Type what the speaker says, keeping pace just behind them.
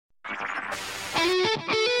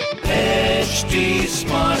HT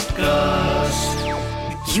Smartcast.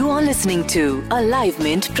 You are listening to a Live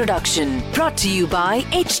Mint production brought to you by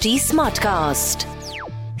HT Smartcast.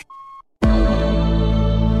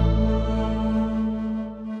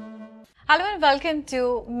 Hello and welcome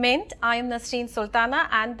to Mint. I am Nasreen Sultana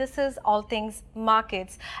and this is All Things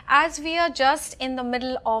Markets. As we are just in the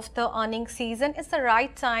middle of the earnings season, it's the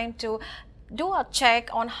right time to do a check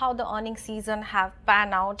on how the earnings season have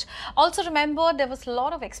panned out. Also remember, there was a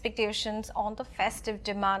lot of expectations on the festive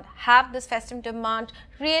demand. Have this festive demand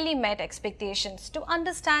really met expectations? To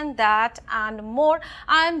understand that and more,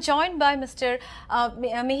 I am joined by Mr.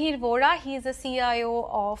 Mihir Vora. He is the CIO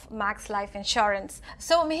of Max Life Insurance.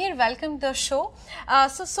 So Mihir, welcome to the show.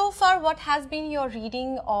 So far, what has been your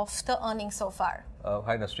reading of the earnings so far?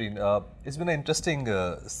 Hi Nasreen. It's been an interesting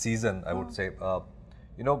season, I would say.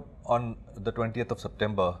 On the 20th of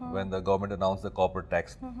September, when the government announced the corporate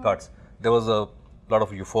tax cuts, there was a lot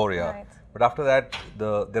of euphoria. Right. But after that,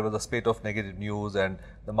 there was a spate of negative news and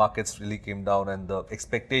the markets really came down and the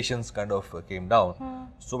expectations kind of came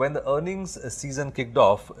down. So when the earnings season kicked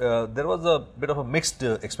off, there was a bit of a mixed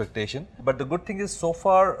expectation. But the good thing is so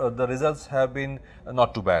far, the results have been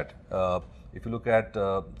not too bad. If you look at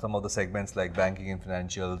some of the segments like banking and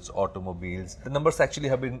financials, automobiles, the numbers actually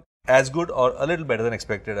have been as good or a little better than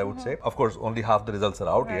expected, I would say. Of course, only half the results are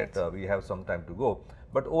out yet. We have some time to go.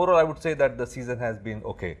 But overall, I would say that the season has been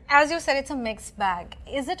okay. As you said, it's a mixed bag.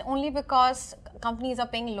 Is it only because companies are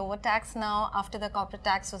paying lower tax now after the corporate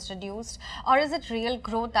tax was reduced? Or is it real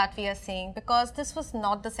growth that we are seeing? Because this was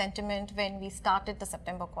not the sentiment when we started the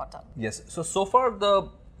September quarter. Yes. So far,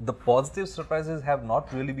 the positive surprises have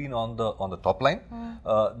not really been on the top line.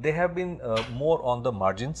 They have been more on the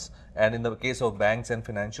margins, and in the case of banks and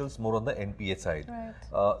financials, more on the NPA side.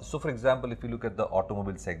 Right. So, for example, if you look at the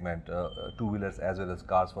automobile segment, two-wheelers as well as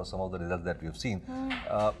cars, for some of the results that we have seen,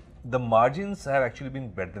 the margins have actually been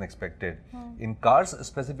better than expected. In cars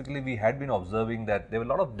specifically, we had been observing that there were a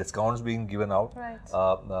lot of discounts being given out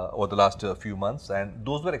over the last few months, and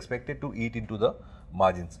those were expected to eat into the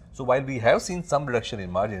margins. So while we have seen some reduction in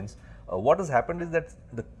margins, what has happened is that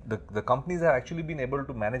the companies have actually been able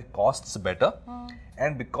to manage costs better,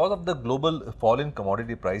 and because of the global fall in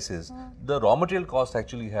commodity prices, the raw material costs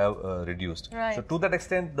actually have reduced. Right. So to that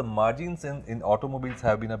extent, the margins in automobiles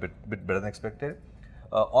have been a bit better than expected.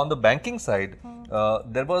 On the banking side,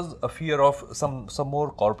 there was a fear of some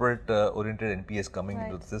more corporate oriented NPAs coming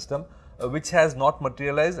into the system, which has not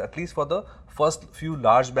materialized, at least for the first few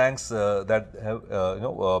large banks that have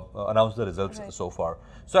announced the results so far.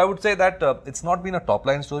 So I would say that it's not been a top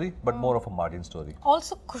line story, but more of a margin story.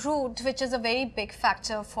 Also crude, which is a very big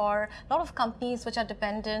factor for a lot of companies which are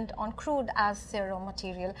dependent on crude as their raw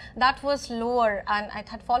material, that was lower and it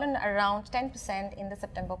had fallen around 10% in the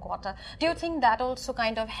September quarter. Do you think that also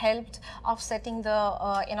kind of helped offsetting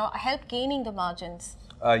the, help gaining the margins?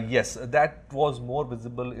 Yes, that was more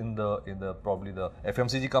visible in the probably the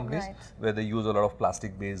FMCG companies, where they use a lot of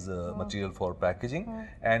plastic-based material for packaging,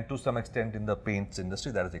 and to some extent in the paints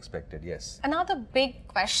industry that is expected. Yes. Another big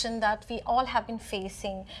question that we all have been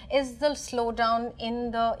facing is the slowdown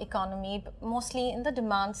in the economy, mostly in the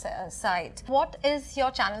demand side. What is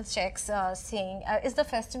your channel checks saying? Is the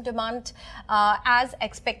festive demand as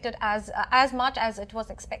expected, as much as it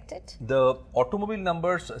was expected? The automobile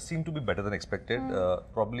numbers seem to be better than expected.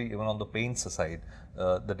 Probably even on the paints side,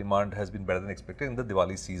 the demand has been better than expected in the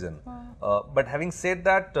Diwali season. But having said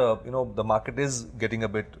that, the market is getting a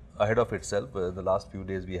bit ahead of itself. The last few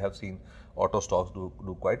days we have seen auto stocks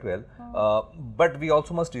do quite well. But we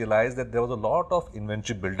also must realize that there was a lot of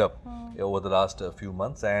inventory build-up over the last few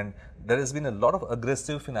months, and there has been a lot of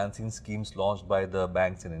aggressive financing schemes launched by the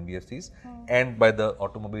banks and NBFCs and by the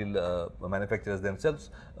automobile manufacturers themselves,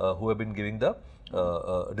 who have been giving the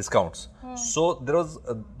discounts. So there was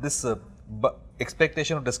this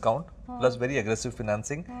expectation of discount plus very aggressive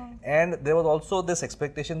financing, and there was also this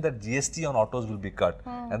expectation that GST on autos will be cut,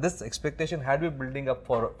 and this expectation had been building up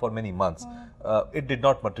for many months. It did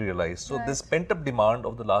not materialize. So this pent up demand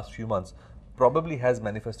of the last few months probably has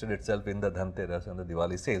manifested itself in the Dhanteras and the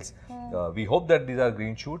Diwali sales. We hope that these are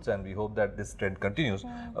green shoots and we hope that this trend continues.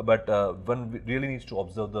 But one really needs to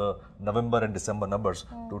observe the November and December numbers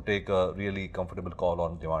to take a really comfortable call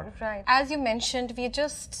on demand. Right. As you mentioned, we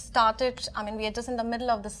just started, we are just in the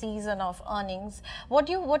middle of the season of earnings. What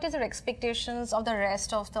is your expectations of the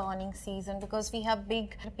rest of the earnings season? Because we have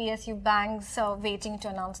big PSU banks waiting to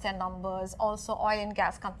announce their numbers. Also, oil and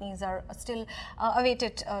gas companies are still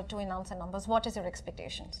awaited to announce their numbers. What is your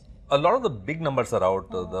expectations? A lot of the big numbers are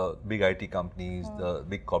out, the big IT companies, the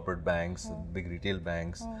big corporate banks, big retail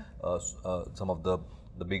banks, some of the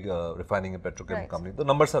the big refining and petrochemical company. The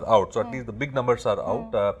numbers are out, so at least the big numbers are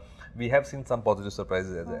out. We have seen some positive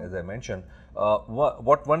surprises, as I mentioned.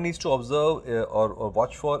 What one needs to observe or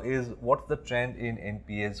watch for is what's the trend in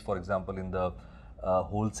NPAs, for example, in the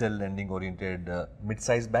wholesale lending oriented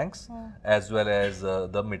mid-sized banks as well as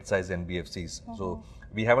the mid-sized NBFCs. So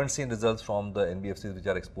we haven't seen results from the NBFCs which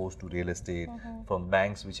are exposed to real estate, from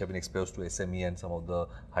banks which have been exposed to SME and some of the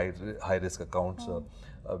high risk accounts.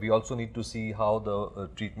 We also need to see how the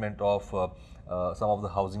treatment of some of the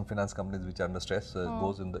housing finance companies which are under stress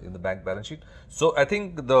goes in the bank balance sheet. So I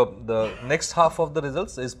think the next half of the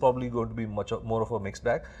results is probably going to be much more of a mixed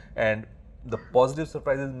bag, and the positive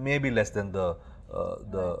surprises may be less than the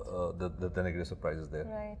negative surprises there.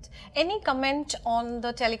 Right. Any comment on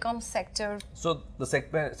the telecom sector? So the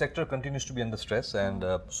sector continues to be under stress, and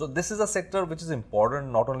so this is a sector which is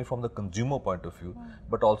important not only from the consumer point of view,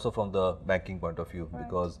 but also from the banking point of view,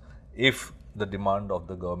 because if the demand of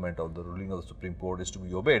the government or the ruling of the Supreme Court is to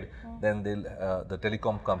be obeyed, then the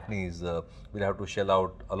telecom companies will have to shell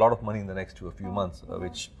out a lot of money in the next few months,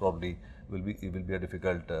 which probably will be a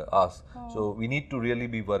difficult ask. So we need to really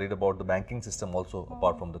be worried about the banking system also,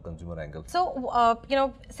 apart from the consumer angle. So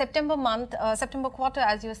September quarter,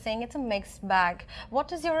 as you were saying, it's a mixed bag.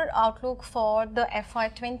 What is your outlook for the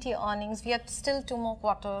FY20 earnings? We have still 2 more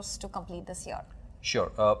quarters to complete this year.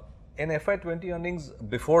 Sure. In FY20 earnings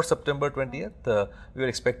before September 20th, we were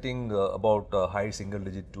expecting about high single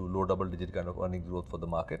digit to low double digit kind of earnings growth for the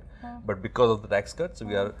market. But because of the tax cuts,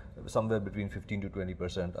 we are somewhere between 15 to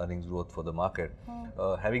 20% earnings growth for the market.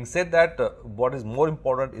 Having said that, what is more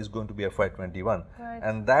important is going to be FY21,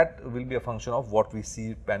 and that will be a function of what we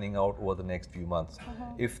see panning out over the next few months.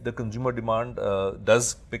 If the consumer demand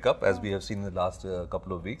does pick up, as we have seen in the last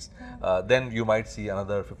couple of weeks, then you might see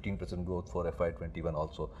another 15% growth for FY21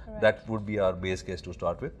 also. That would be our base case to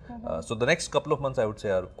start with. So the next couple of months, I would say,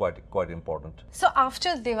 are quite important. So after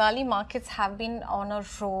Diwali, markets have been on a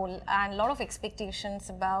roll, and a lot of expectations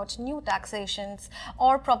about new taxations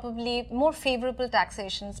or probably more favorable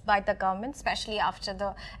taxations by the government, especially after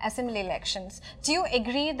the assembly elections. Do you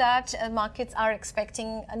agree that markets are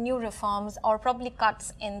expecting new reforms or probably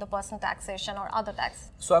cuts in the personal taxation or other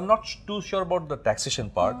taxes? So I'm not too sure about the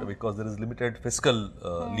taxation part, because there is limited fiscal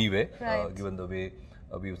leeway given the way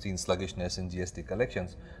we've seen sluggishness in GST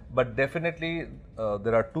collections. But definitely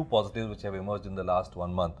there are 2 positives which have emerged in the last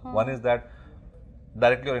 1 month. One is that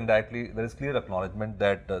directly or indirectly there is clear acknowledgement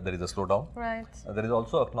that there is a slowdown. There is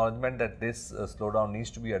also acknowledgement that this slowdown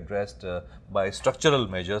needs to be addressed by structural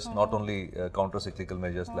measures, not only counter-cyclical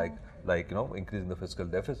measures like increasing the fiscal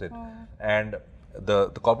deficit. And the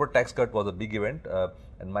corporate tax cut was a big event,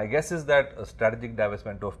 and my guess is that a strategic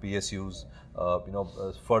divestment of PSUs,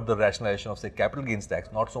 further rationalization of, say, capital gains tax,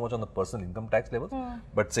 not so much on the personal income tax level,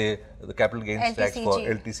 but say the capital gains tax for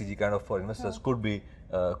LTCG kind of for investors could be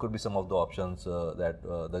some of the options that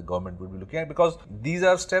the government would be looking at, because these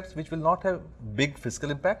are steps which will not have big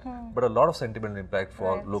fiscal impact, but a lot of sentimental impact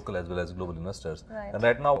for local as well as global investors. And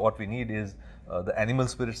right now what we need is the animal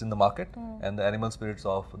spirits in the market and the animal spirits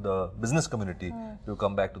of the business community to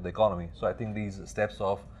come back to the economy. So I think these steps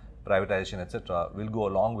of privatization, etc., will go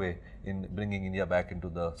a long way in bringing India back into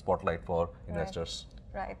the spotlight for investors.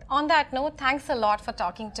 Right. On that note, thanks a lot for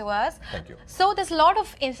talking to us. Thank you. So there's a lot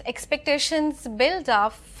of expectations build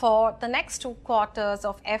up for the next 2 quarters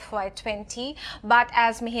of FY20. But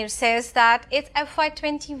as Mihir says that it's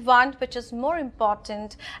FY21 which is more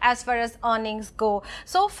important as far as earnings go.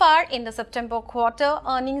 So far in the September quarter,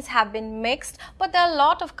 earnings have been mixed, but there are a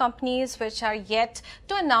lot of companies which are yet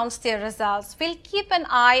to announce their results. We'll keep an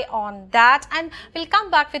eye on that and we'll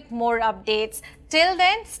come back with more updates. Till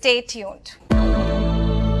then, stay tuned.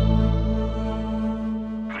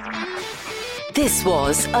 This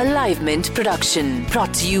was a Live Mint production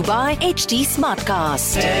brought to you by HT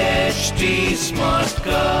Smartcast. HT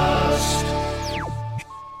Smartcast.